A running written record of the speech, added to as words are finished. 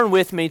Turn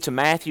with me to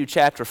Matthew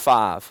chapter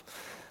 5.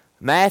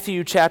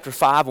 Matthew chapter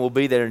 5, and we'll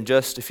be there in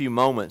just a few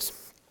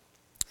moments.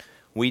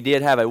 We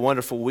did have a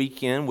wonderful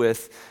weekend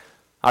with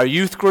our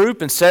youth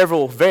group and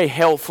several very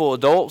helpful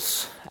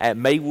adults at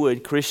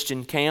Maywood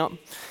Christian Camp.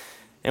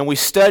 And we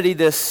studied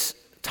this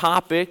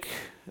topic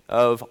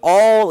of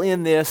all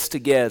in this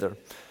together.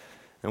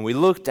 And we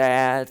looked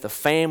at the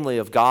family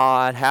of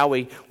God, how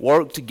we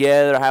work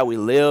together, how we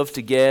live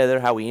together,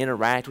 how we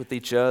interact with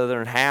each other,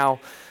 and how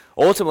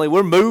ultimately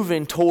we're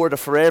moving toward a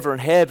forever in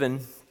heaven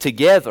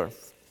together.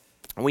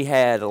 We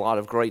had a lot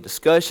of great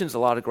discussions, a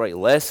lot of great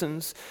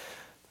lessons.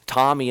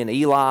 Tommy and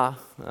Eli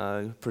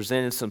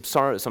presented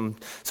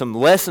some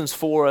lessons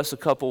for us, a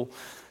couple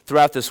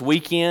throughout this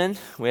weekend.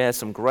 We had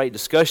some great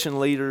discussion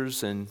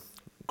leaders and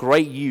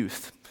great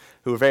youth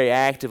who were very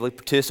actively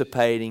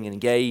participating and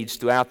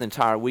engaged throughout the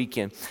entire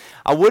weekend.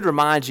 I would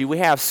remind you, we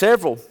have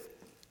several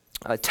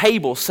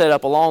tables set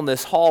up along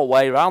this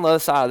hallway, right on the other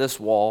side of this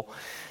wall,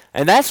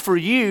 and that's for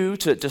you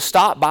to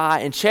stop by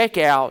and check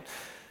out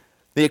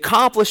the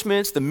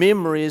accomplishments, the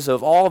memories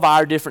of all of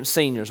our different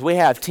seniors. We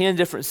have 10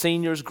 different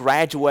seniors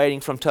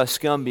graduating from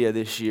Tuscumbia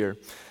this year.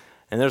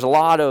 And there's a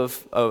lot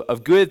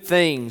of good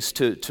things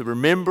to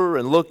remember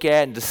and look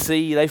at and to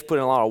see. They've put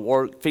in a lot of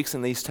work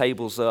fixing these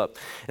tables up.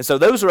 And so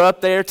those are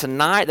up there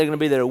tonight. They're going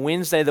to be there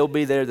Wednesday. They'll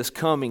be there this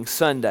coming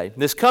Sunday.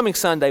 This coming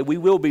Sunday, we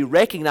will be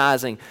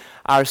recognizing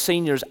our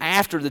seniors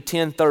after the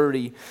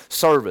 10:30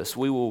 service.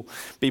 We will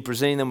be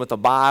presenting them with a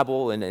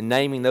Bible and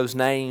naming those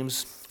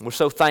names. We're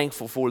so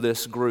thankful for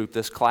this group,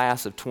 this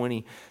class of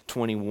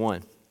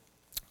 2021.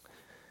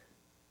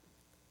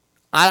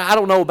 I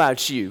don't know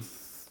about you.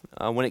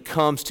 When it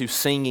comes to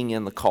singing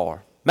in the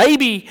car.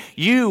 Maybe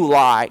you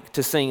like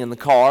to sing in the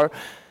car.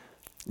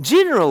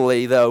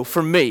 Generally, though,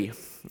 for me,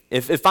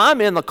 if I'm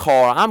in the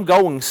car, I'm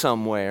going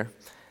somewhere,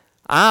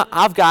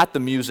 I've got the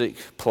music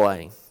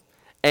playing.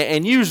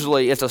 And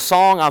usually it's a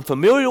song I'm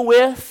familiar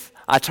with.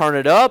 I turn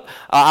it up.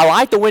 I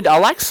like the window. I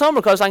like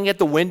summer because I can get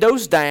the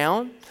windows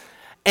down.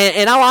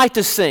 And I like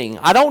to sing.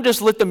 I don't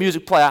just let the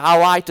music play. I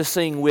like to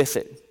sing with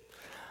it.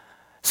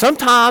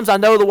 Sometimes I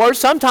know the words.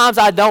 Sometimes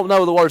I don't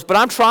know the words. But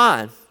I'm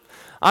trying.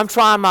 I'm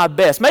trying my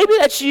best. Maybe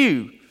that's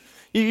you.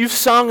 You've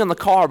sung in the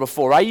car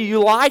before, right?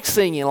 You like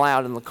singing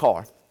loud in the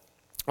car.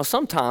 Well,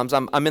 sometimes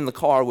I'm in the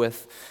car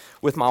with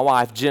my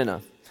wife, Jenna,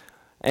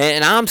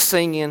 and I'm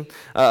singing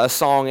a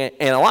song,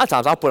 and a lot of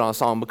times I'll put on a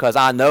song because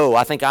I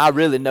think I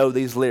really know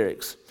these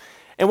lyrics.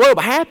 And what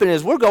will happen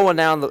is we're going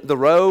down the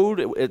road,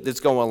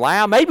 it's going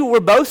loud. Maybe we're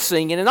both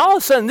singing, and all of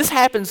a sudden, this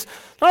happens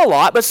not a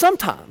lot, but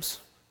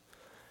sometimes.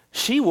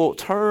 She will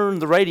turn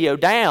the radio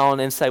down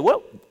and say,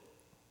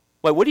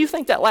 Wait, what do you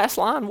think that last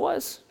line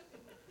was?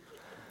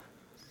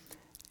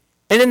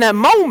 And in that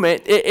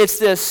moment, it's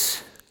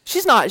this,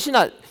 she's not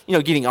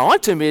getting on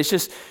to me. It's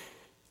just,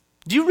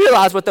 do you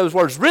realize what those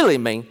words really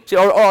mean?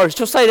 Or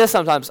she'll say this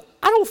sometimes,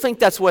 I don't think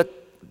that's what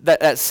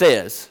that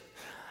says.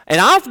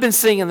 And I've been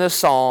singing this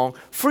song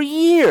for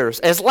years,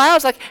 as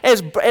loud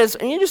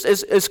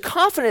as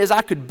confident as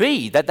I could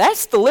be,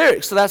 that's the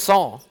lyrics to that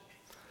song.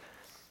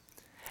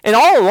 And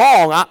all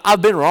along,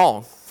 I've been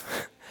wrong.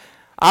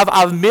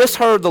 I've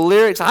misheard the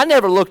lyrics. I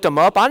never looked them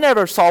up. I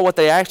never saw what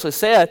they actually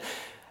said.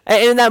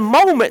 And in that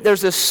moment,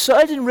 there's this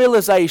sudden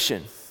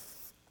realization.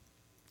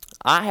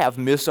 I have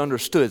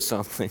misunderstood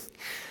something.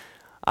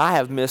 I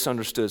have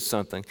misunderstood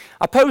something.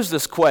 I posed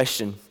this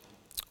question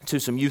to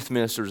some youth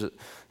ministers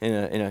in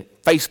a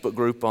Facebook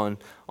group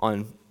online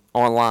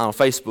on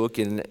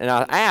Facebook, and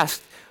I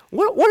asked,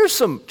 what are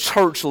some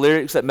church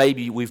lyrics that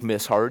maybe you've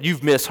misheard,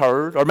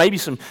 or maybe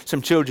some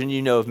children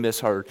you know have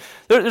misheard?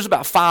 There's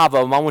about 5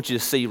 of them I want you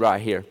to see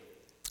right here.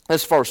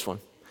 This first one.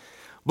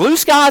 Blue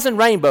skies and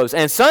rainbows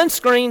and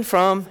sunscreen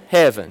from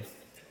heaven.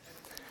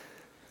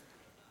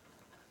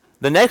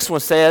 The next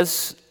one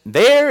says,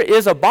 there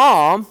is a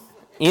balm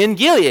in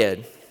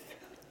Gilead.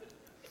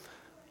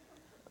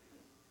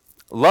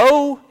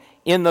 Low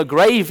in the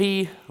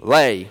gravy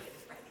lay.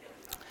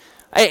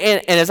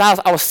 And as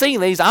I was seeing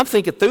these, I'm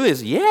thinking through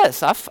this.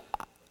 Yes,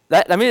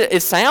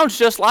 it sounds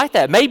just like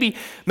that. Maybe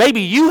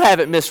you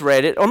haven't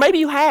misread it, or maybe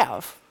you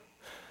have.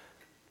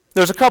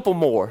 There's a couple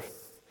more.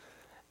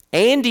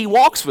 Andy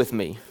walks with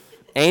me.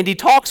 Andy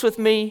talks with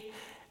me.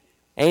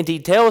 Andy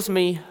tells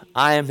me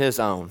I am his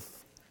own.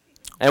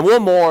 And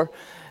one more.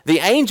 The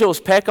angels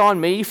peck on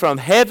me from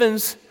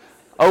heaven's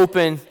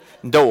open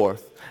door.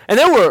 And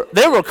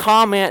there was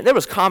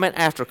comment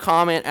after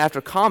comment after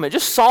comment,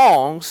 just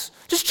songs.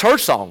 Just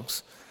church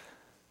songs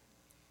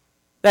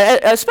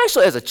that,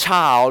 especially as a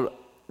child,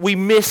 we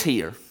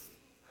mishear.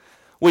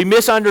 We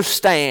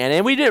misunderstand,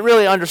 and we didn't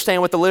really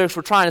understand what the lyrics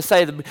were trying to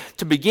say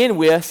to begin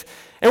with,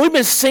 and we've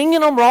been singing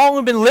them wrong,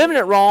 we've been living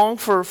it wrong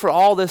for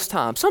all this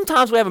time.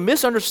 Sometimes we have a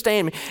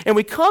misunderstanding, and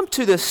we come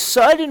to this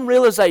sudden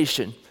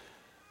realization,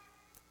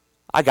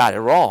 I got it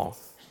wrong.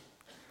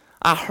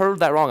 I heard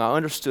that wrong, I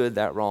understood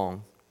that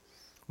wrong.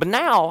 But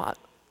now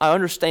I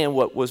understand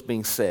what was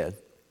being said.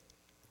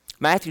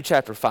 Matthew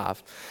chapter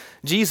 5.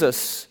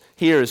 Jesus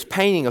here is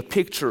painting a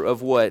picture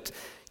of what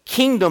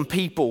kingdom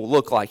people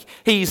look like.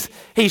 He's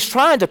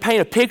trying to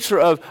paint a picture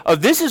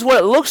of this is what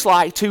it looks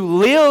like to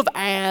live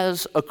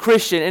as a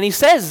Christian. And he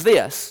says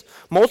this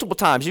multiple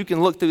times. You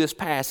can look through this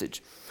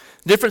passage.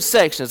 Different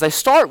sections. They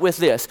start with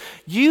this.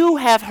 You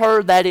have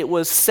heard that it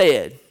was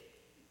said.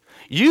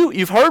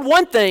 You've heard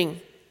one thing,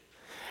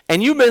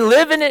 and you've been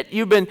living it.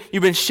 You've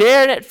been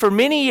sharing it for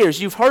many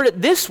years. You've heard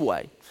it this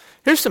way.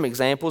 Here's some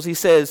examples. He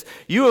says,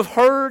 you have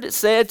heard it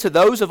said to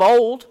those of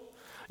old,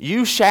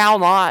 you shall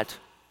not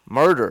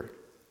murder.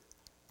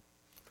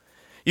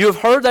 You have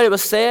heard that it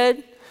was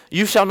said,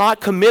 you shall not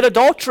commit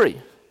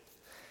adultery.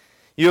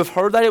 You have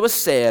heard that it was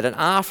said, an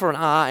eye for an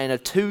eye and a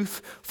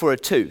tooth for a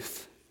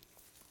tooth.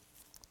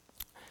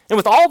 And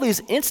with all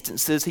these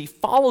instances, he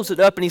follows it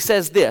up and he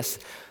says this,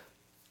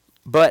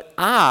 but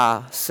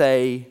I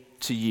say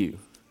to you.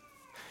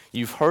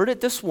 You've heard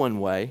it this one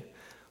way,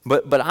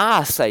 but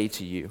I say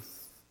to you.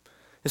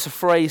 It's a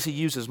phrase he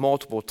uses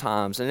multiple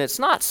times, and it's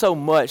not so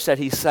much that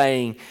he's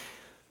saying,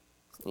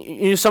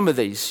 some of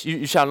these,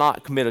 you shall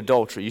not commit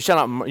adultery, you shall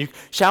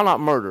not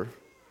murder.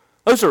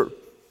 Those are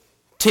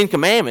 10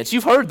 commandments.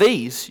 You've heard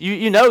these.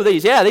 You know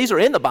these. Yeah, these are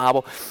in the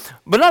Bible,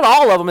 but not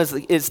all of them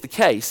is the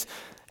case.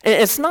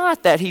 And it's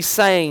not that he's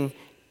saying,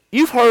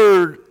 you've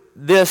heard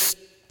this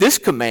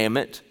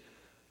commandment,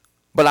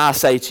 but I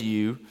say to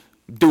you,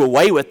 do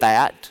away with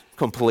that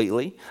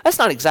completely. That's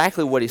not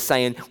exactly what he's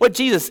saying. What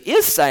Jesus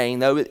is saying,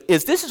 though,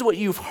 is this is what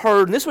you've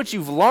heard, and this is what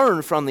you've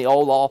learned from the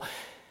old law,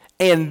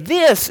 and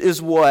this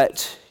is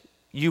what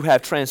you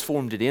have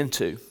transformed it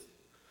into.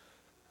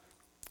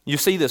 You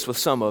see this with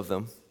some of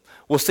them.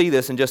 We'll see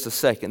this in just a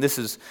second. This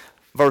is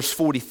verse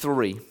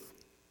 43.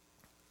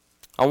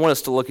 I want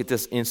us to look at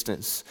this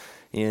instance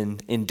in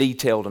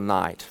detail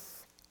tonight.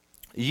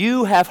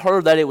 You have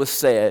heard that it was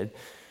said,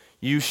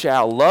 you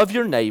shall love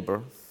your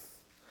neighbor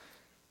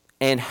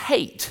and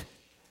hate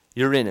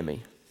your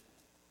enemy.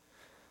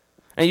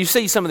 And you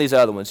see some of these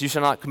other ones. You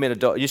shall not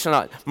commit you shall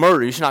not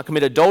murder. You shall not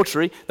commit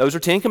adultery. Those are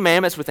 10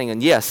 commandments. We're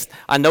thinking, yes,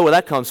 I know where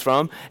that comes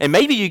from. And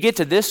maybe you get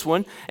to this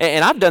one,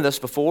 and I've done this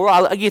before.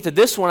 I get to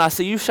this one. I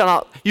see you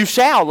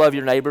shall love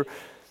your neighbor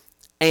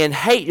and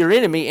hate your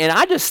enemy. And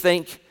I just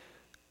think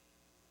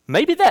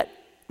maybe that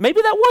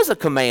was a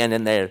command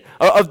in there.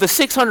 Of the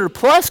 600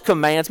 plus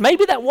commands,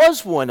 maybe that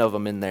was one of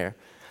them in there.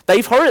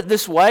 They've heard it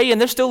this way,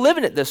 and they're still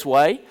living it this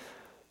way.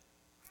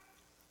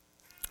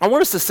 I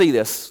want us to see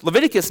this.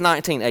 Leviticus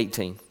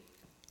 19:18.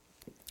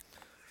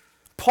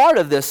 Part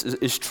of this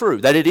is true,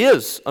 that it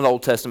is an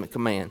Old Testament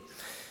command.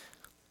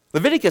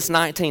 Leviticus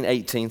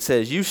 19:18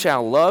 says, you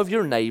shall love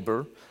your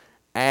neighbor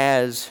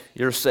as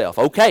yourself.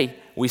 Okay,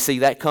 we see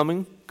that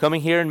coming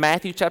here in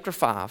Matthew chapter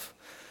 5.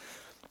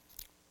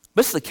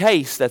 But it's the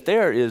case that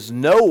there is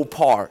no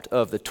part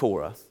of the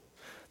Torah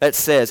that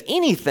says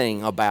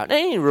anything about,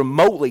 any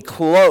remotely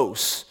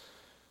close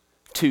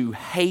to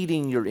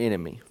hating your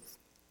enemy.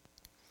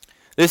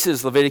 This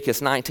is Leviticus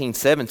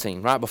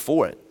 19:17, right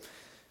before it.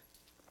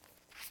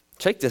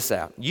 Check this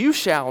out. You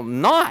shall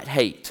not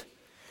hate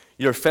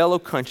your fellow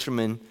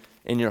countrymen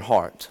in your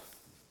heart.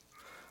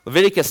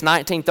 Leviticus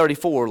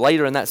 19:34,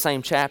 later in that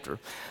same chapter.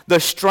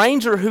 The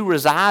stranger who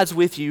resides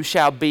with you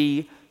shall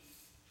be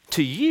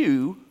to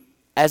you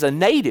as a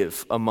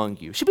native among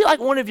you. Should be like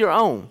one of your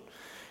own.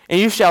 And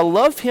you shall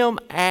love him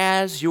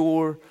as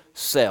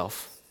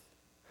yourself.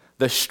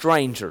 The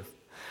stranger.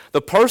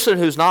 The person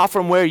who's not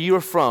from where you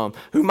are from,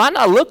 who might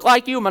not look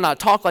like you, might not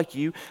talk like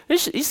you.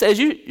 He says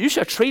you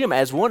shall treat him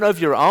as one of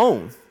your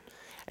own.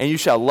 And you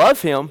shall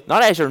love him,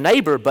 not as your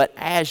neighbor, but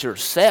as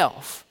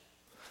yourself.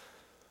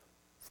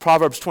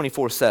 Proverbs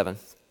 24:7.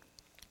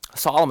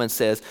 Solomon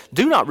says,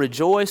 do not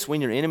rejoice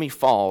when your enemy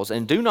falls,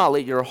 and do not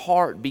let your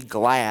heart be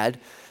glad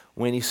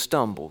when he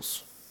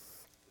stumbles.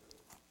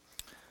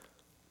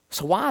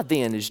 So why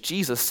then is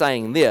Jesus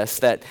saying this,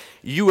 that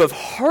you have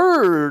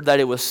heard that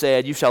it was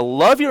said, you shall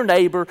love your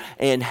neighbor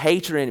and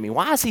hate your enemy?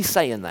 Why is he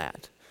saying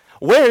that?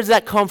 Where does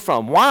that come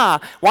from? Why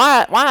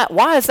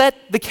is that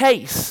the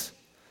case?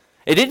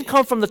 It didn't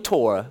come from the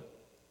Torah.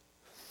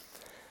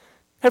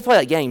 Ever play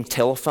that game,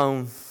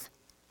 Telephone?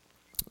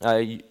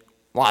 A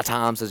lot of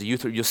times as a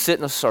youth, you'll sit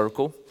in a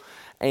circle,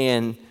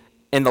 and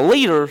the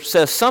leader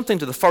says something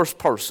to the first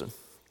person.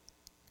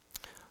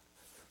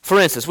 For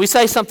instance, we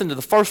say something to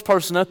the first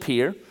person up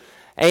here,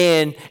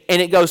 and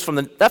it goes from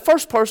that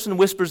first person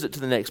whispers it to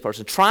the next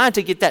person, trying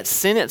to get that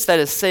sentence that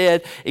is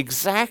said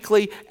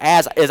exactly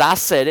as I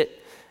said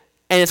it,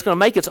 and it's going to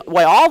make its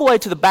way all the way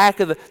to the back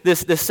of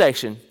this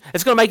section.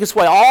 It's going to make its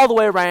way all the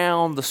way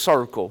around the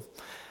circle.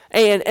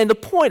 And the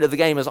point of the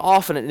game is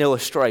often an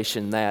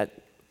illustration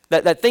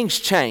that things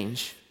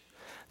change,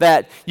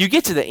 that you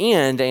get to the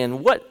end,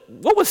 and what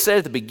was said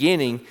at the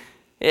beginning,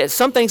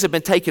 some things have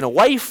been taken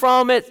away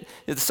from it.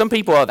 Some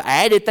people have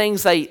added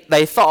things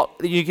they thought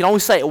you can only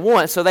say it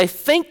once, so they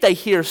think they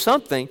hear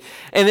something,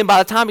 and then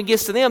by the time it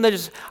gets to them, they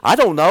just, I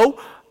don't know.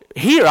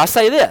 Here, I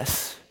say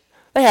this.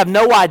 They have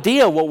no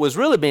idea what was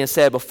really being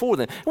said before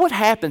them. And what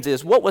happens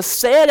is what was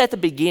said at the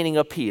beginning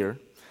up here,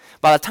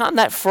 by the time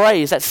that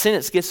phrase, that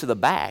sentence gets to the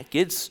back,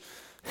 it's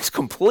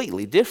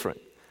completely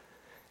different.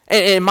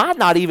 And it might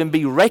not even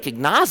be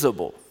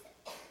recognizable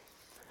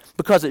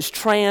because it's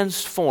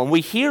transformed.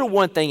 We hear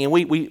one thing and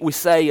we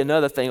say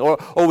another thing,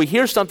 or we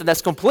hear something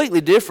that's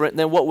completely different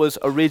than what was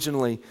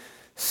originally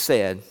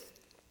said.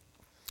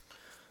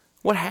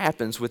 What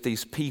happens with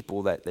these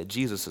people that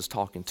Jesus is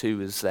talking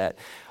to is that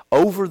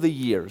over the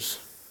years,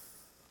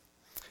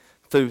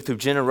 through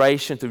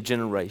generation,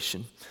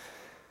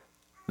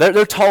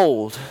 they're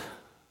told,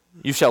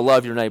 you shall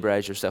love your neighbor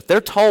as yourself.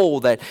 They're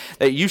told that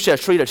you shall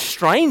treat a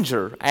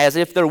stranger as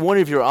if they're one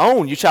of your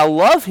own. You shall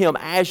love him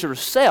as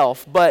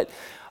yourself. But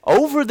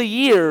over the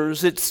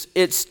years, it's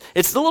a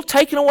little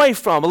taken away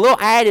from, a little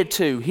added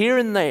to here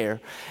and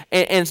there.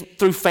 And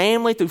through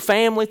family,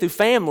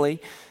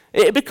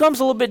 it becomes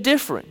a little bit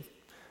different.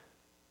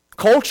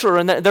 Culture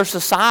and their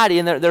society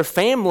and their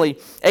family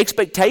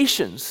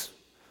expectations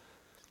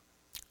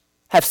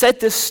have set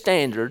this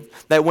standard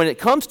that when it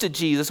comes to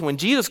Jesus, when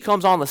Jesus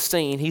comes on the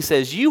scene, he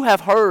says, you have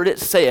heard it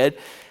said,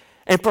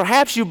 and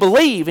perhaps you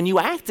believe and you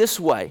act this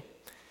way.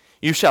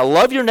 You shall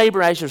love your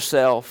neighbor as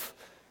yourself,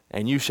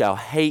 and you shall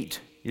hate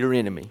your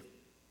enemy.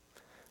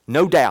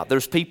 No doubt,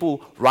 there's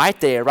people right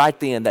there, right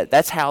then,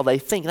 that's how they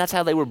think, and that's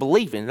how they were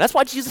believing. And that's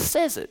why Jesus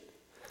says it.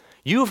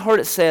 You have heard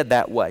it said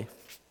that way.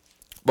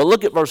 But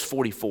look at verse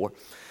 44.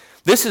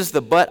 This is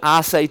the but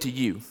I say to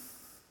you.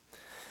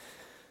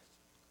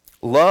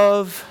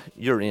 Love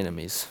your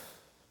enemies.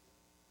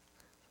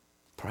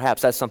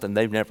 Perhaps that's something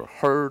they've never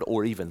heard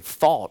or even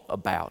thought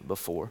about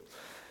before.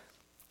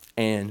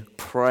 And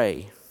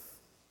pray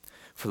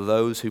for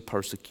those who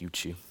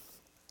persecute you.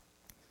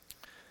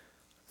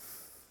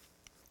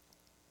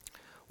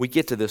 We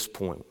get to this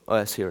point,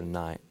 us here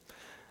tonight,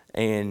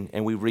 and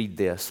we read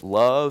this.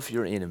 Love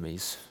your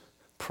enemies.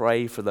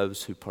 Pray for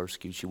those who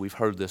persecute you. We've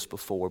heard this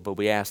before, but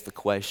we ask the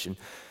question,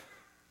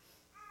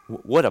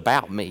 what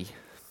about me?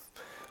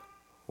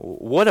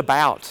 What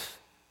about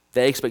the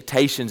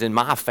expectations in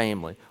my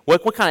family?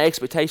 What kind of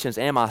expectations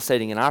am I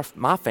setting in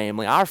my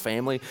family, our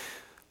family,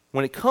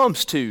 when it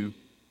comes to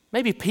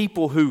maybe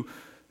people who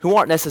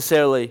aren't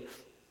necessarily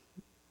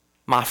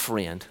my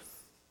friend,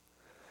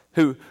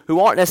 who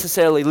aren't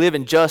necessarily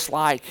living just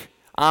like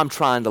I'm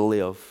trying to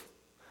live?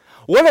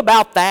 What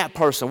about that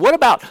person? What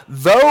about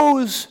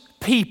those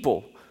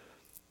people?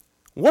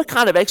 What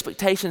kind of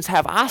expectations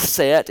have I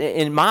set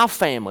in my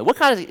family? What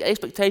kind of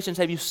expectations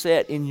have you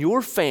set in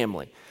your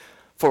family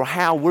for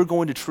how we're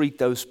going to treat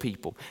those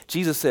people?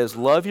 Jesus says,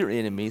 love your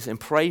enemies and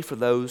pray for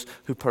those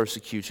who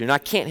persecute you. And I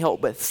can't help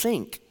but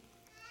think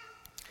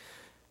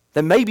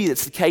that maybe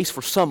it's the case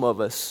for some of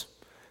us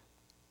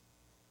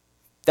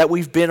that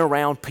we've been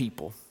around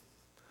people,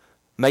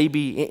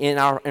 maybe in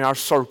our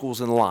circles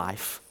in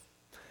life,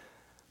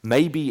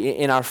 maybe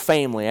in our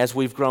family as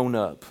we've grown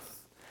up,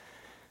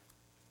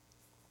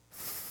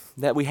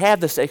 that we have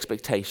this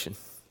expectation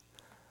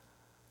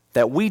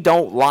that we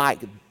don't like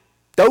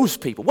those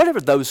people,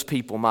 whatever those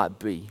people might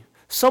be.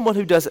 Someone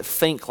who doesn't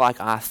think like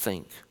I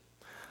think,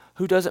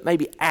 who doesn't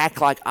maybe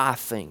act like I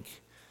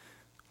think,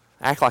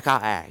 act like I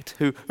act,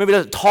 who maybe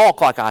doesn't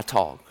talk like I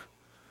talk,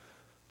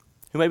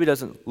 who maybe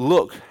doesn't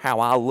look how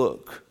I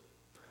look.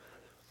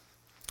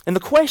 And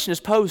the question is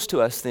posed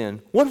to us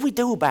then, what do we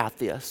do about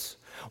this?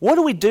 What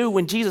do we do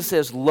when Jesus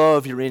says,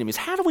 love your enemies?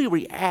 How do we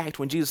react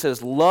when Jesus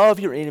says, love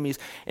your enemies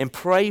and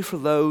pray for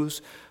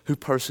those who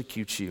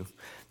persecute you?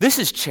 This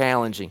is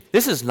challenging.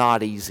 This is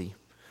not easy.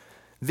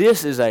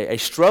 This is a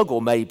struggle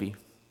maybe.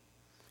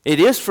 It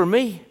is for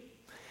me.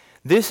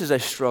 This is a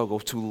struggle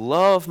to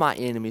love my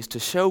enemies, to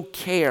show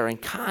care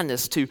and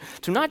kindness to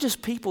not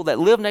just people that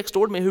live next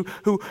door to me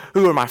who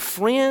are my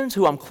friends,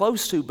 who I'm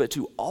close to, but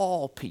to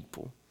all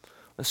people.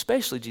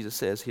 Especially, Jesus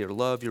says here,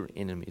 love your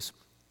enemies.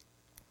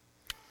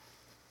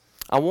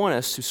 I want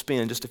us to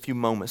spend just a few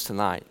moments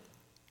tonight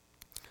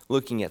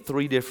looking at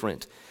 3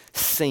 different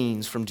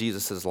scenes from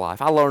Jesus'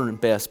 life. I learn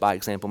best by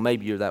example.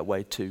 Maybe you're that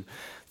way too.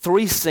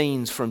 3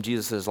 scenes from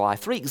Jesus' life,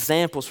 3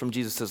 examples from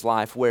Jesus'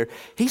 life where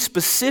he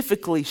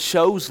specifically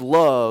shows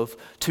love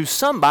to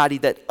somebody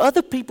that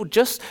other people,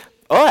 just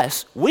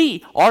us,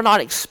 we are not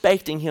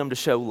expecting him to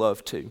show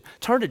love to.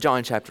 Turn to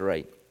John chapter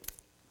 8.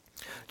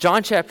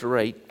 John chapter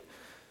 8,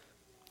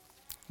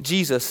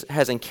 Jesus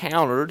has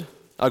encountered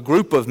a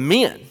group of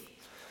men.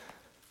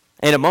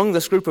 And among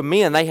this group of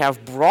men, they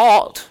have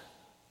brought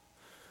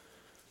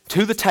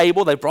to the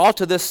table, they brought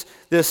to this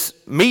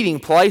meeting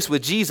place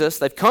with Jesus,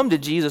 they've come to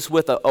Jesus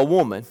with a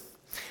woman,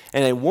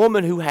 and a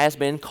woman who has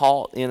been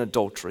caught in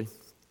adultery.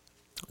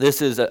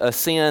 This is a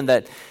sin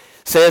that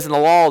says in the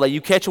law that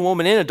you catch a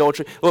woman in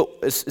adultery, well,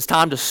 it's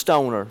time to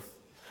stone her.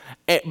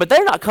 But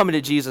they're not coming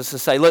to Jesus to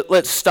say,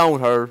 let's stone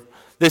her.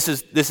 This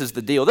is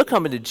the deal. They're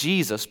coming to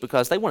Jesus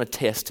because they want to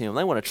test him.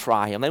 They want to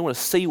try him. They want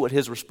to see what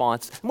his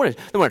response is.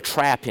 They want to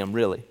trap him,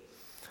 really.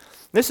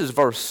 This is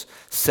verse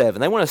 7.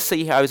 They want to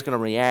see how he's going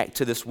to react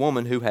to this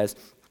woman who has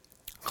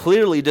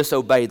clearly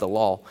disobeyed the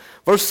law.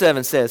 Verse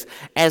 7 says,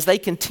 as they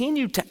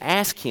continued to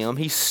ask him,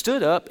 he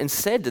stood up and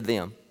said to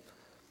them,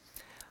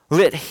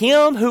 let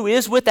him who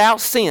is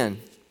without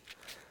sin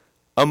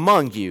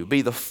among you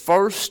be the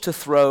first to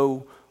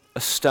throw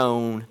a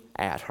stone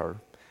at her.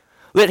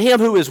 Let him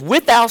who is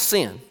without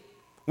sin,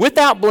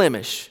 without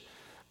blemish,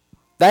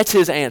 that's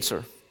his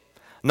answer.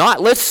 Not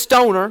let's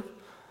stone her.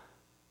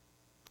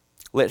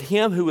 Let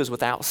him who is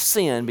without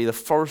sin be the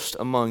first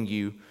among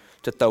you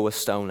to throw a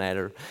stone at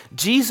her.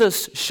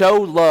 Jesus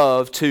showed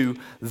love to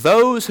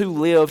those who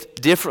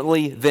lived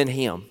differently than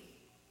him.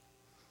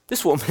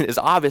 This woman is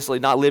obviously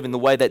not living the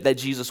way that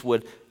Jesus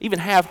would even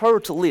have her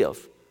to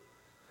live.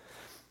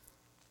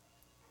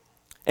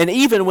 And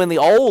even when the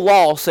old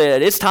law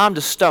said it's time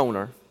to stone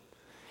her,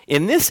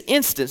 in this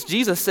instance,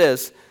 Jesus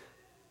says,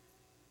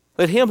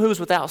 let him who is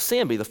without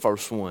sin be the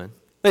first one.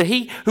 Let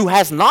he who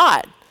has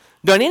not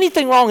done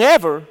anything wrong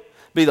ever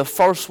be the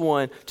first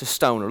one to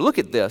stone her. Look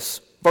at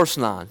this, verse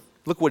 9.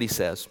 Look what he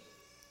says.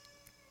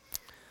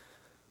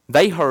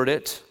 They heard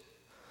it.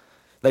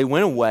 They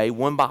went away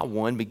one by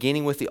one,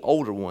 beginning with the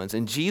older ones,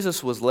 and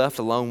Jesus was left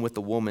alone with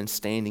the woman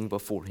standing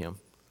before him.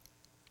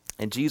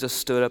 And Jesus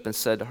stood up and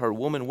said to her,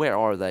 Woman, where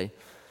are they?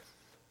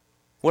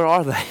 Where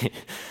are they?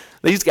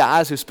 These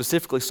guys who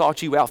specifically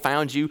sought you out,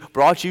 found you,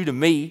 brought you to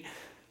me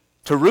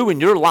to ruin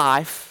your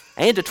life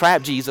and to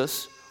trap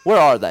Jesus, where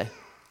are they?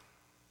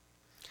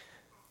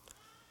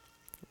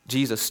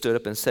 Jesus stood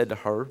up and said to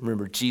her,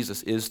 remember,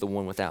 Jesus is the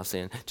one without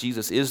sin.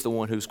 Jesus is the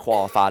one who's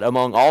qualified.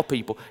 Among all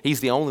people, he's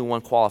the only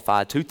one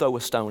qualified to throw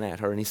a stone at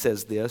her. And he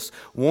says this,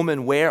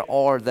 Woman, where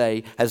are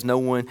they? Has no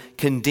one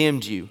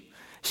condemned you?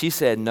 She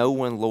said, No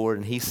one, Lord.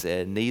 And he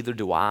said, Neither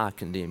do I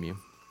condemn you.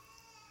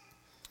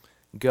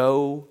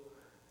 Go,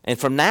 and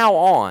from now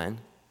on,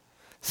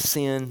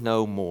 sin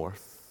no more.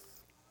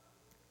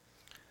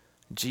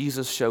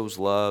 Jesus shows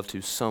love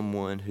to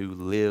someone who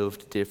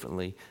lived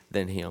differently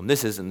than him.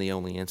 This isn't the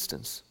only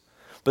instance.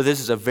 But this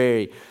is a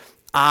very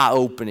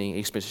eye-opening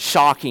experience,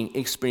 shocking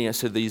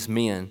experience to these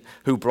men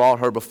who brought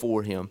her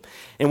before him.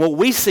 And what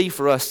we see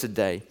for us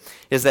today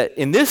is that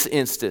in this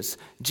instance,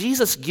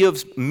 Jesus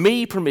gives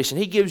me permission.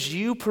 He gives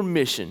you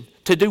permission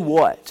to do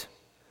what?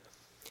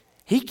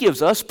 He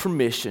gives us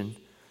permission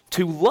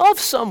to love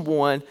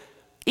someone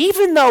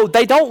even though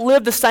they don't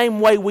live the same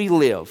way we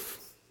live.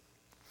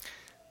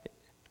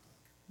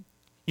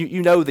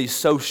 You know these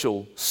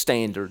social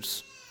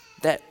standards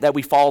that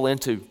we fall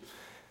into.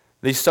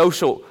 These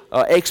social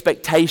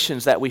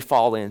expectations that we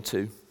fall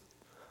into.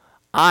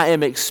 I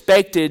am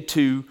expected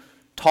to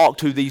talk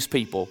to these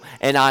people,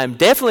 and I am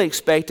definitely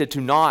expected to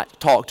not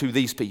talk to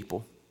these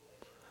people.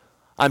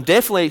 I'm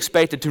definitely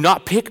expected to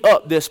not pick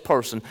up this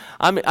person.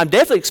 I'm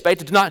definitely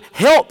expected to not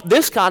help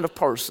this kind of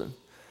person.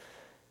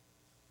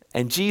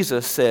 And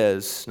Jesus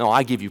says, no,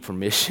 I give you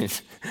permission.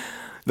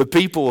 The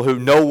people who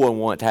no one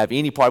wants to have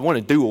any part, want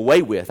to do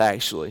away with,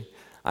 actually,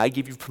 I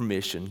give you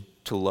permission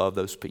to love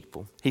those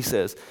people. He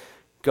says,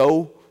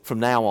 go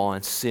from now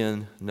on,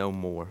 sin no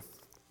more.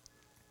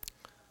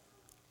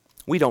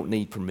 We don't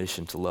need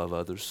permission to love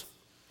others.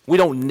 We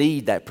don't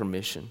need that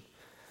permission.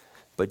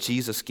 But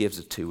Jesus gives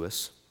it to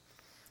us.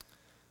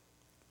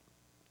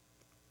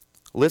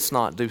 Let's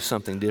not do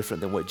something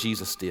different than what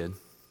Jesus did.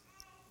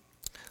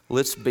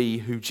 Let's be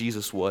who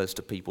Jesus was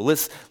to people.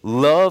 Let's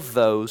love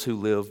those who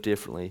live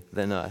differently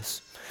than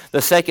us.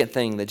 The second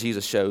thing that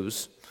Jesus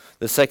shows,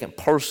 the second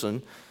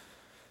person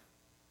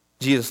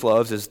Jesus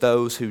loves is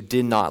those who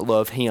did not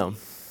love him.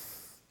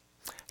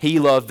 He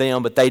loved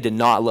them, but they did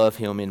not love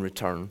him in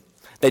return.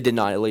 They did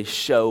not at least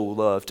show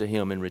love to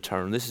him in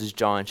return. This is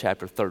John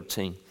chapter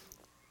 13,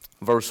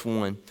 verse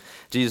 1.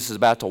 Jesus is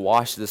about to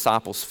wash the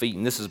disciples' feet,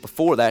 and this is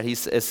before that.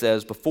 It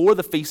says, before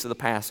the feast of the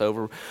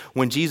Passover,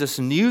 when Jesus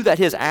knew that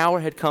his hour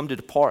had come to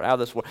depart out of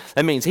this world.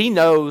 That means he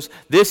knows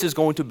this is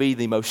going to be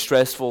the most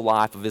stressful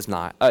life of his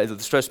night, the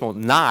stressful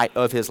night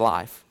of his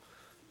life.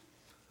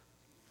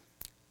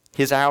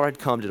 His hour had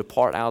come to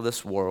depart out of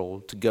this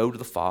world, to go to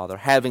the Father,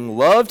 having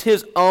loved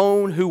his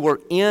own who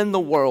were in the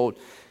world.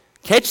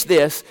 Catch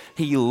this,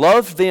 he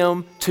loved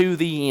them to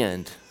the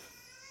end.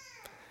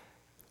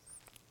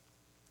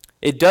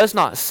 It does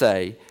not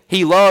say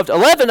he loved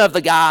 11 of the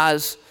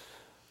guys,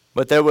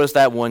 but there was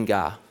that one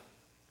guy.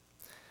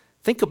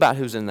 Think about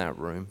who's in that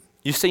room.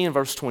 You see in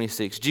verse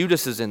 26,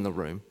 Judas is in the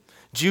room.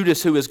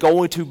 Judas, who is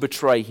going to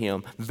betray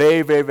him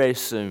very, very, very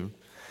soon.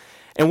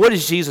 And what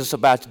is Jesus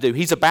about to do?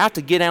 He's about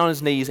to get on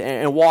his knees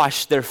and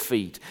wash their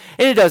feet.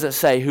 And it doesn't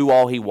say who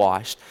all he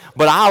washed.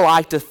 But I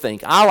like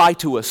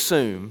to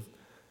assume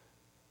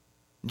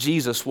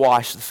Jesus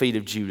washed the feet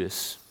of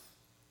Judas.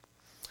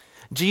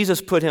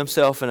 Jesus put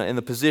himself in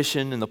the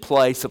position, in the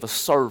place of a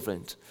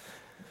servant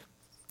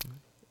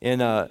in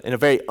a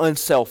very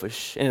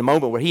unselfish, in a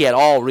moment where he had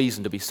all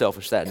reason to be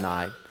selfish that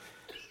night.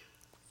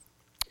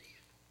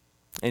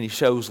 And he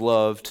shows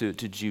love to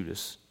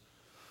Judas,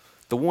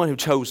 the one who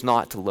chose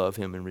not to love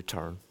him in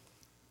return.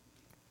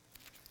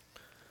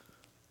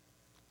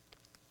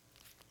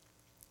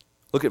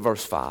 Look at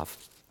verse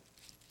 5.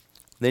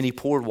 Then he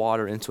poured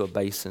water into a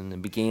basin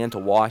and began to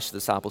wash the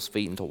disciples'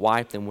 feet and to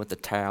wipe them with the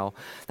towel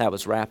that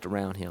was wrapped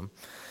around him.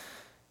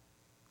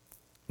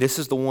 This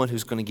is the one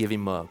who's going to give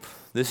him up.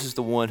 This is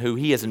the one who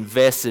he has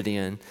invested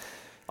in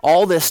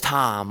all this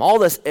time, all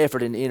this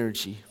effort and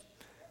energy.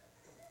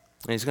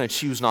 And he's going to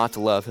choose not to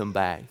love him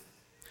back.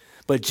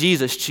 But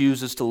Jesus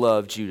chooses to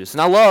love Judas.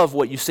 And I love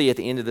what you see at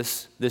the end of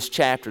this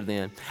chapter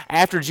then.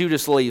 After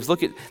Judas leaves,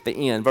 look at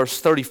the end, verse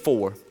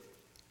 34.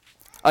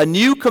 A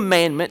new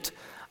commandment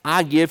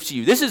I give to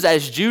you. This is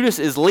as Judas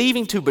is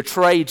leaving to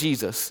betray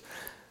Jesus.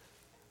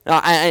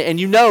 And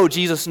you know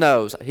Jesus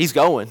knows. He's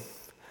going.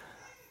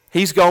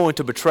 He's going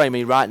to betray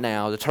me right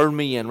now, to turn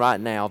me in right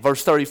now.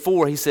 Verse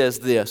 34, he says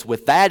this,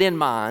 with that in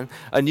mind,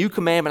 a new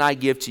commandment I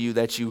give to you,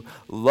 that you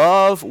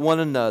love one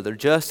another,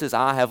 just as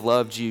I have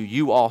loved you.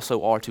 You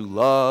also are to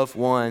love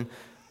one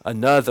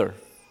another.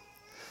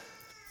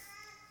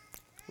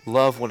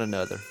 Love one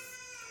another.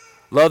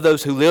 Love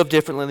those who live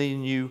differently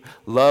than you.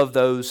 Love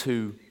those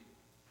who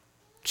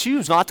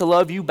choose not to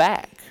love you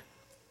back.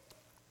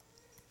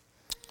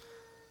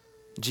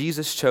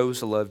 Jesus chose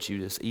to love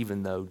Judas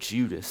even though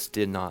Judas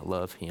did not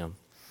love him.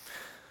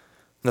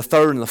 The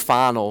third and the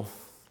final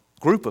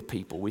group of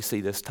people we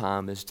see this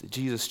time is that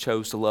Jesus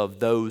chose to love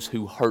those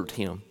who hurt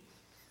him.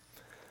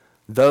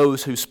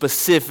 Those who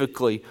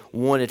specifically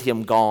wanted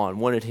him gone,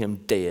 wanted him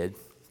dead.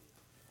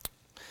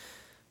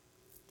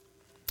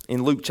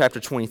 In Luke chapter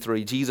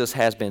 23, Jesus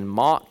has been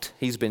mocked,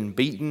 he's been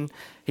beaten,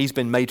 he's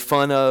been made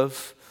fun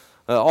of.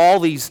 All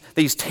these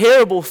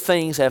terrible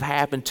things have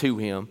happened to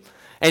him.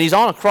 And he's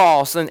on a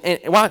cross, and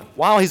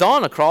while he's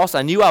on a cross,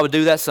 I knew I would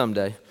do that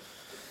someday.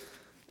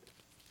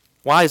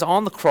 While he's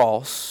on the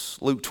cross,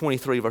 Luke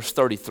 23, verse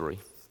 33,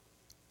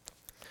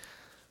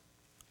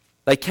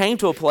 they came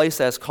to a place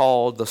that's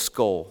called the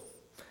Skull.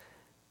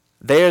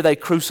 There they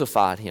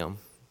crucified him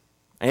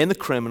and the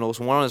criminals,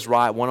 one on his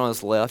right, one on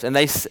his left.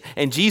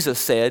 And Jesus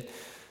said,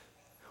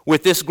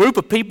 with this group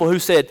of people who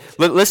said,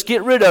 let's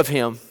get rid of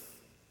him,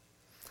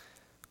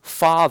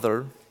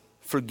 Father,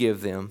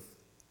 forgive them,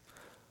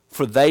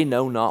 for they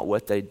know not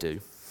what they do.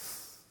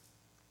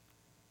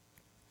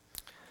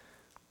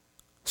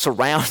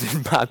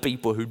 Surrounded by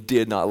people who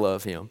did not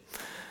love him.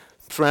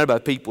 Surrounded by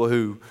people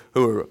who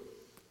are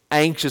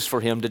anxious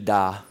for him to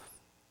die.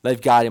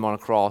 They've got him on a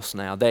cross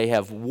now. They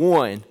have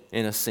won,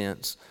 in a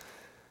sense.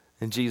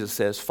 And Jesus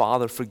says,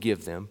 Father,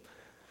 forgive them,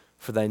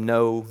 for they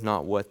know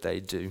not what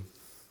they do.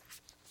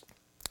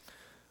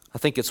 I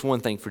think it's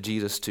one thing for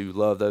Jesus to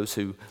love those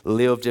who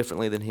live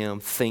differently than him,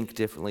 think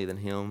differently than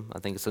him. I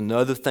think it's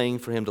another thing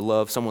for him to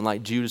love someone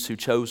like Judas who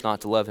chose not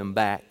to love him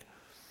back.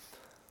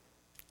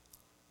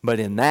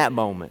 But in that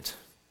moment,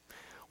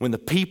 when the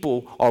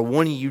people are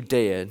wanting you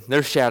dead,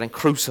 they're shouting,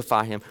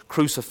 crucify him,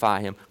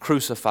 crucify him,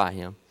 crucify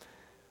him.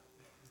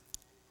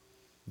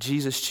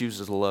 Jesus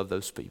chooses to love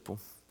those people.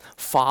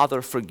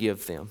 Father,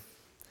 forgive them,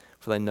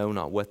 for they know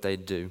not what they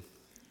do.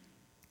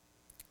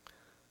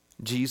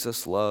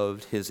 Jesus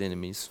loved his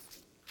enemies.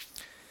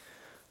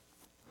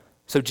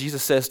 So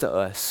Jesus says to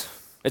us,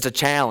 it's a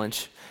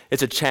challenge.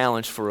 It's a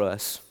challenge for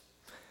us.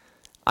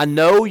 I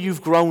know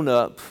you've grown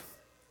up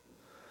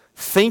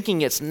thinking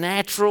it's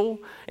natural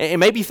and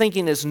maybe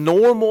thinking it's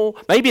normal.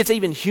 Maybe it's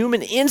even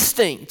human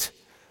instinct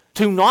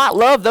to not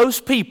love those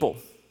people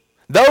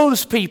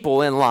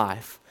in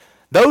life.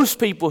 Those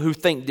people who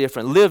think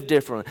different, live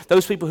different.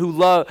 Those people who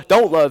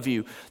don't love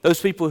you. Those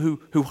people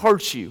who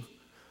hurt you.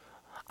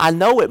 I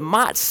know it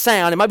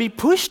might be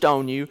pushed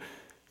on you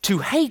to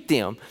hate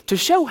them, to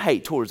show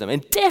hate towards them,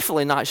 and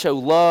definitely not show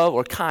love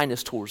or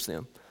kindness towards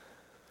them.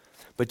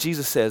 But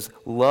Jesus says,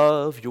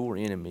 love your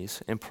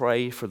enemies and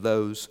pray for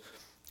those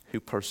who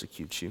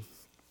persecute you.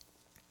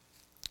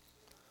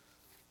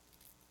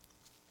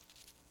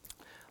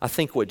 I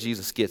think what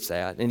Jesus gets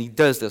at, and he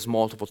does this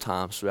multiple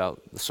times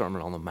throughout the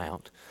Sermon on the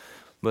Mount,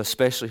 but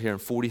especially here in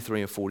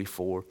 43 and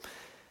 44,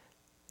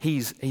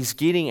 he's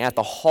getting at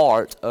the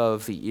heart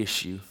of the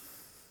issue.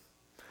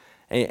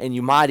 And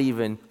you might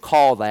even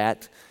call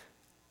that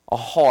a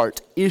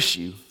heart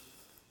issue.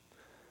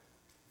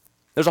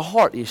 There's a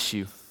heart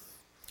issue.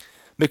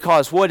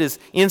 Because what is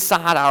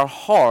inside our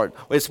heart,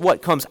 it's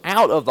what comes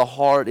out of the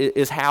heart,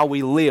 is how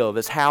we live,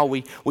 it's how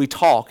we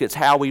talk, it's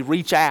how we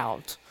reach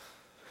out.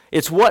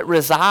 It's what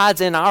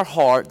resides in our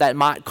heart that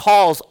might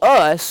cause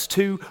us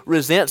to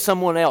resent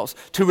someone else,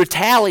 to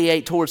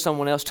retaliate towards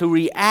someone else, to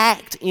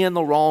react in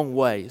the wrong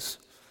ways.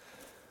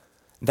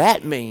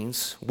 That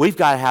means we've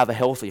got to have a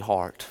healthy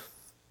heart.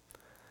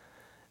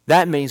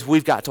 That means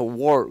we've got to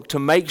work to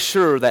make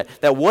sure that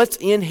what's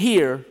in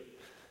here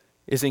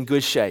is in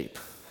good shape.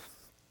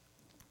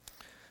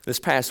 This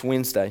past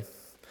Wednesday,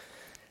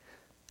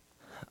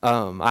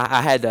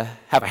 I had to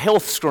have a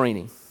health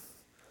screening.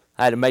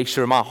 I had to make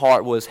sure my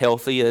heart was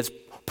healthy. That's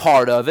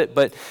part of it.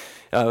 But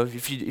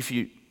if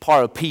you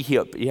part of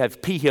PHIP, you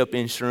have PHIP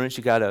insurance.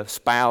 You got a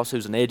spouse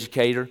who's an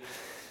educator.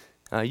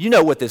 You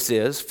know what this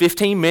is.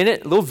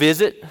 15-minute little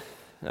visit.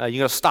 You're going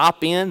to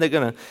stop in. They're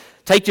going to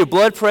take your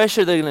blood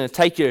pressure. They're going to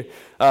take your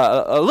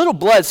a little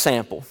blood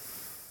sample.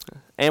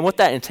 And what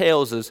that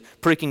entails is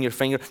pricking your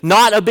finger.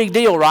 Not a big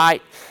deal,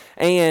 right?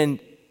 And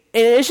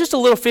it's just a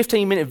little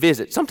 15-minute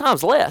visit,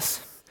 sometimes less.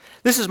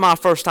 This is my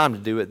first time to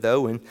do it,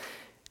 though. And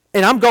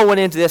I'm going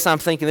into this, I'm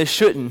thinking this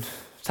shouldn't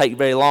take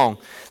very long.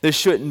 This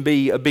shouldn't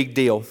be a big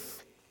deal.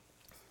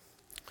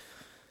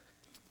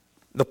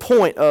 The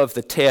point of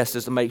the test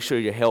is to make sure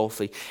you're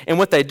healthy. And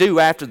what they do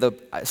after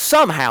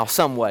somehow,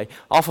 some way,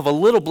 off of a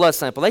little blood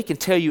sample, they can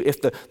tell you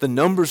if the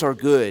numbers are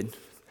good.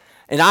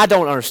 And I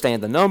don't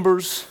understand the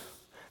numbers.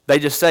 They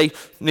just say,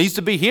 needs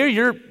to be here,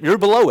 you're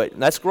below it.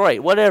 That's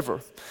great,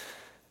 whatever.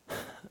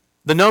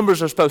 The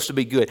numbers are supposed to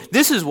be good.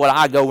 This is what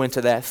I go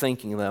into that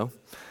thinking, though.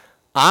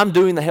 I'm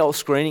doing the health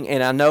screening,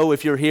 and I know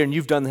if you're here and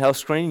you've done the health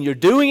screening, you're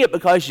doing it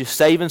because you're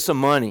saving some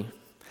money.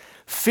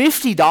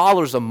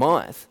 $50 a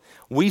month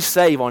we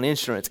save on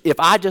insurance. If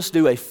I just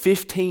do a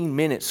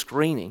 15-minute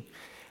screening,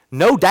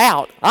 no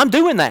doubt I'm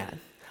doing that.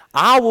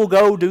 I will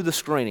go do the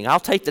screening. I'll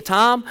take the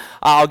time.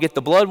 I'll get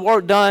the blood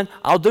work done.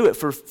 I'll do it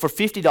for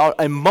 $50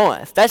 a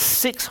month. That's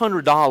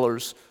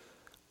 $600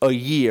 a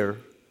year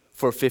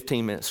for a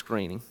 15-minute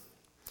screening.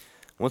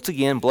 Once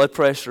again, blood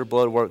pressure,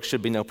 blood work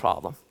should be no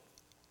problem.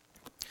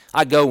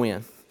 I go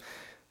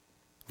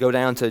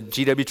down to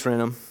GW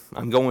Trenum.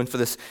 I'm going for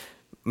this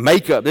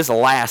makeup. This is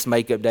the last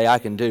makeup day I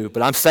can do,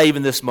 but I'm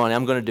saving this money.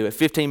 I'm going to do it.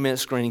 15-minute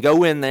screening.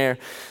 Go in there,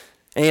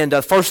 and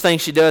the first thing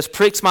she does,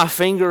 pricks my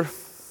finger.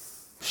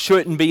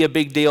 Shouldn't be a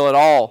big deal at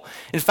all.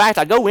 In fact,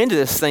 I go into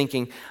this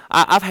thinking,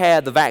 I've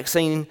had the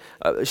vaccine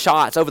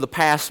shots over the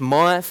past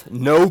month,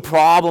 no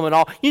problem at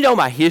all. You know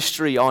my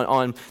history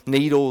on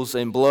needles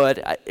and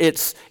blood.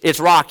 It's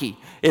rocky.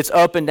 It's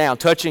up and down,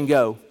 touch and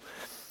go.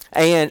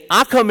 And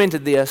I come into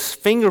this,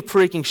 finger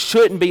pricking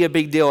shouldn't be a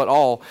big deal at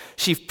all.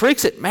 She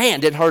pricks it,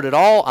 man, didn't hurt at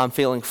all. I'm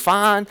feeling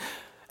fine.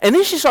 And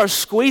then she starts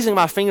squeezing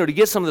my finger to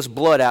get some of this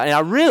blood out. And I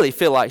really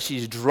feel like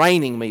she's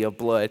draining me of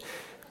blood.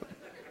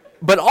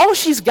 But all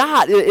she's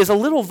got is a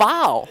little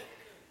vial.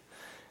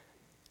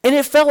 And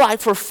it felt like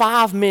for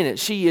 5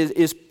 minutes she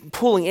is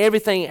pulling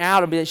everything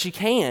out of me that she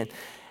can.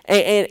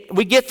 And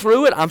we get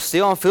through it. I'm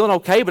feeling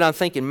okay, but I'm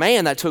thinking,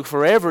 man, that took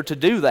forever to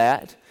do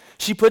that.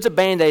 She puts a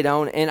Band-Aid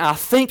on, and I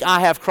think I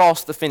have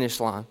crossed the finish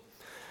line.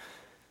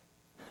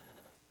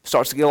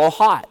 Starts to get a little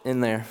hot in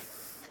there.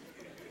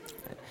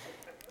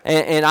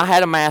 And I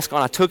had a mask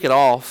on. I took it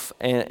off,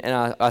 and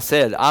I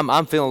said,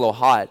 I'm feeling a little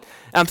hot.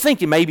 And I'm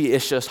thinking maybe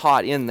it's just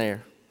hot in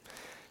there.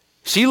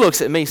 She looks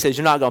at me and says,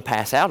 you're not going to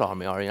pass out on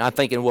me, are you? And I'm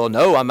thinking, well,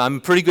 no, I'm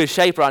in pretty good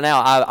shape right now.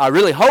 I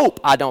really hope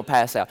I don't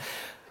pass out.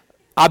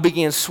 I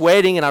began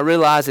sweating, and I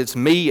realized it's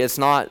me. It's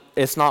not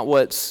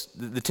what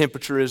the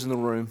temperature is in the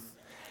room.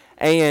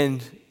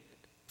 And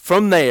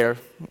from there,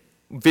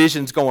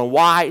 vision's going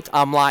white.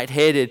 I'm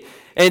lightheaded.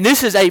 And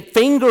this is a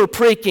finger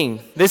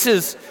pricking. This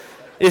is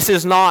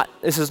not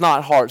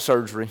heart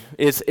surgery.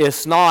 It's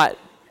a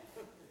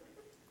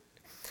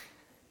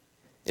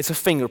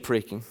finger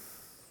pricking.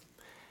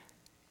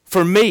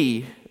 For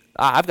me,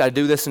 I've got to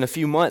do this in a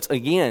few months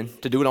again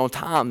to do it on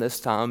time this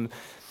time.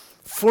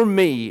 For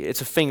me,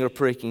 it's a finger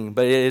pricking,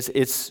 but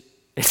it's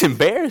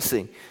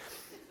embarrassing.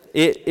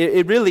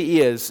 It really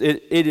is.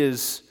 It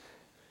is.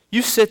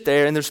 You sit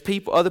there and there's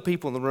other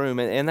people in the room,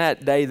 and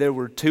that day there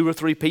were 2 or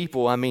 3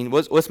 people. I mean,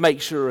 let's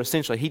make sure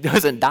essentially he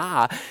doesn't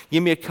die.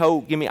 Give me a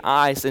Coke, give me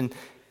ice, and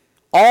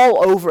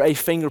all over a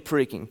finger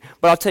pricking.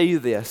 But I'll tell you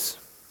this.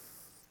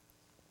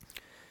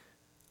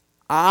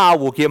 I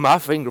will get my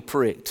finger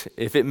pricked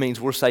if it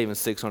means we're saving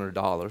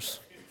 $600.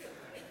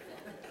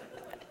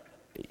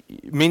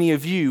 Many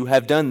of you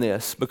have done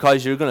this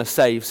because you're going to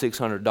save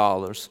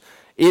 $600.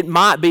 It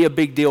might be a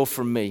big deal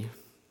for me,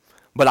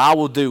 but I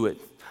will do it.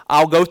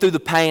 I'll go through the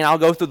pain, I'll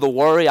go through the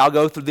worry, I'll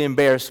go through the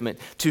embarrassment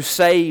to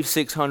save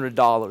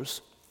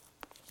 $600.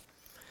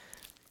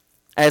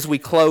 As we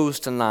close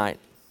tonight,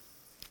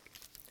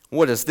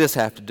 what does this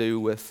have to do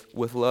with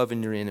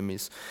loving your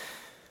enemies?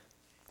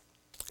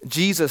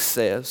 Jesus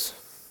says,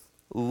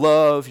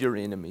 love your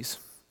enemies.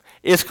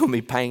 It's going to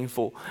be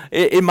painful.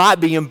 It might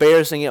be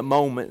embarrassing at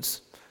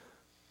moments.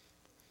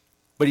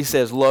 But he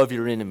says, love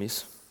your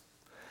enemies.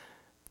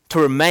 To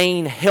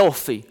remain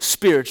healthy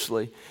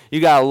spiritually, you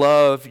got to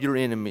love your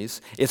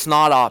enemies. It's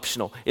not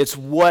optional. It's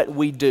what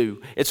we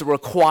do. It's a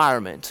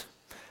requirement.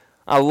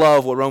 I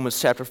love what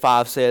Romans chapter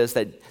 5 says,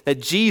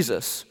 that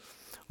Jesus,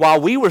 while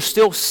we were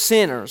still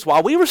sinners,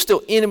 while we were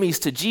still enemies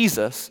to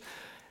Jesus,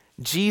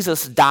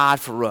 Jesus died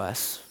for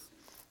us.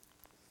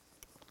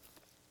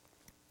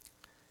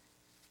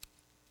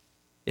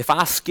 If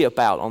I skip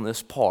out on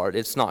this part,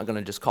 it's not going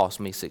to just cost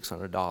me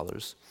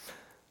 $600.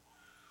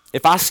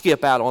 If I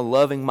skip out on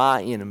loving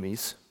my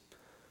enemies,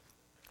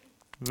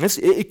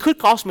 it could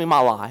cost me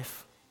my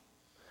life.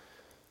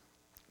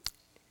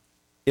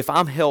 If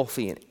I'm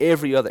healthy in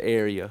every other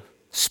area,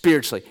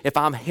 spiritually, if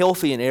I'm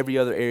healthy in every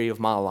other area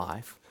of my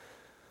life,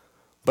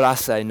 but I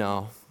say,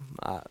 no,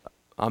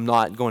 I'm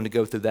not going to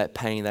go through that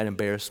pain, that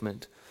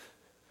embarrassment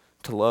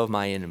to love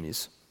my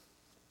enemies.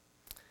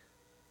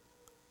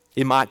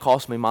 It might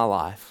cost me my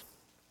life.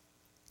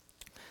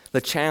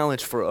 The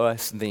challenge for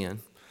us then,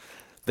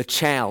 the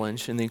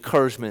challenge and the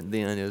encouragement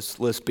then is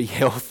let's be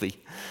healthy.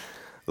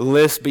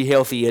 Let's be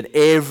healthy in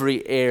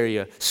every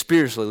area.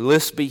 Spiritually,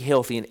 let's be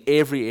healthy in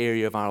every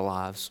area of our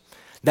lives.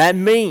 That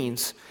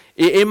means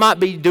It might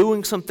be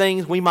doing some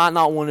things we might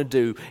not want to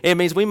do. It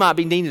means we might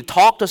be needing to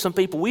talk to some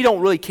people we don't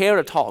really care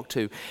to talk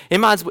to. It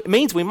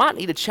means we might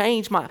need to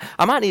change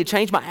I might need to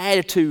change my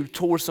attitude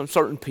towards some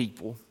certain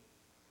people.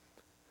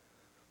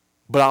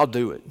 But I'll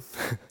do it.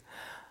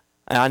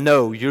 And I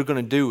know you're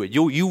going to do it.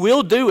 You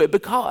will do it,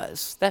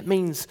 because that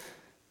means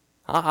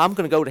I'm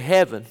going to go to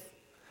heaven.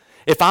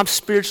 If I'm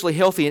spiritually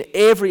healthy in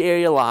every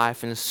area of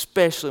life, and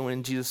especially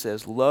when Jesus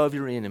says, love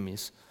your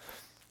enemies,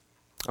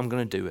 I'm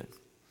going to do it.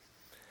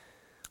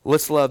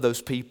 Let's love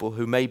those people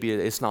who maybe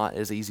it's not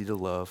as easy to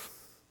love.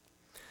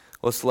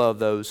 Let's love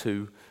those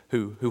who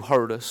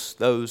hurt us,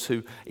 those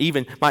who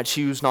even might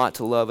choose not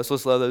to love us.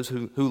 Let's love those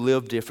who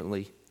live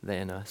differently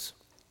than us.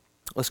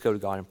 Let's go to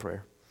God in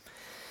prayer.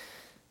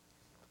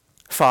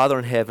 Father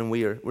in heaven,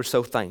 we're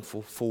so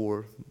thankful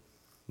for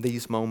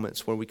these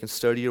moments where we can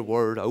study your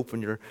word,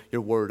 open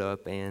your word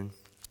up, and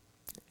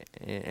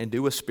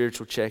do a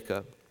spiritual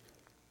checkup.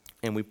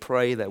 And we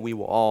pray that we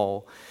will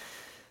all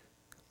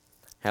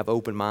have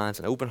open minds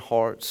and open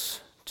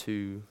hearts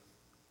to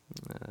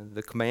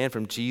the command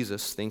from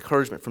Jesus, the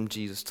encouragement from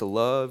Jesus to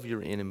love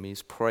your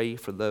enemies, pray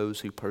for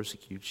those who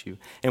persecute you.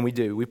 And we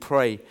do. We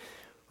pray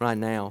right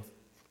now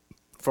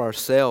for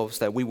ourselves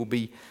that we will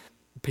be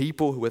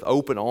people with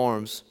open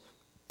arms,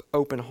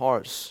 open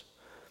hearts,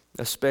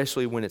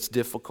 especially when it's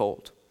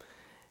difficult.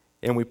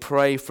 And we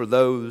pray for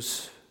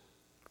those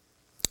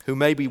who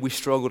maybe we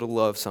struggle to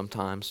love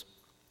sometimes.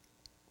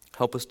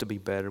 Help us to be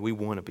better. We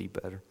want to be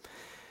better.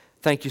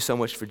 Thank you so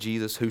much for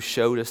Jesus, who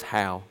showed us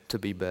how to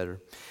be better.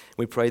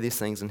 We pray these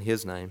things in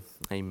his name.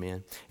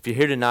 Amen. If you're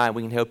here tonight,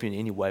 we can help you in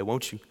any way.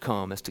 Won't you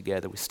come as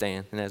together we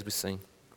stand and as we sing.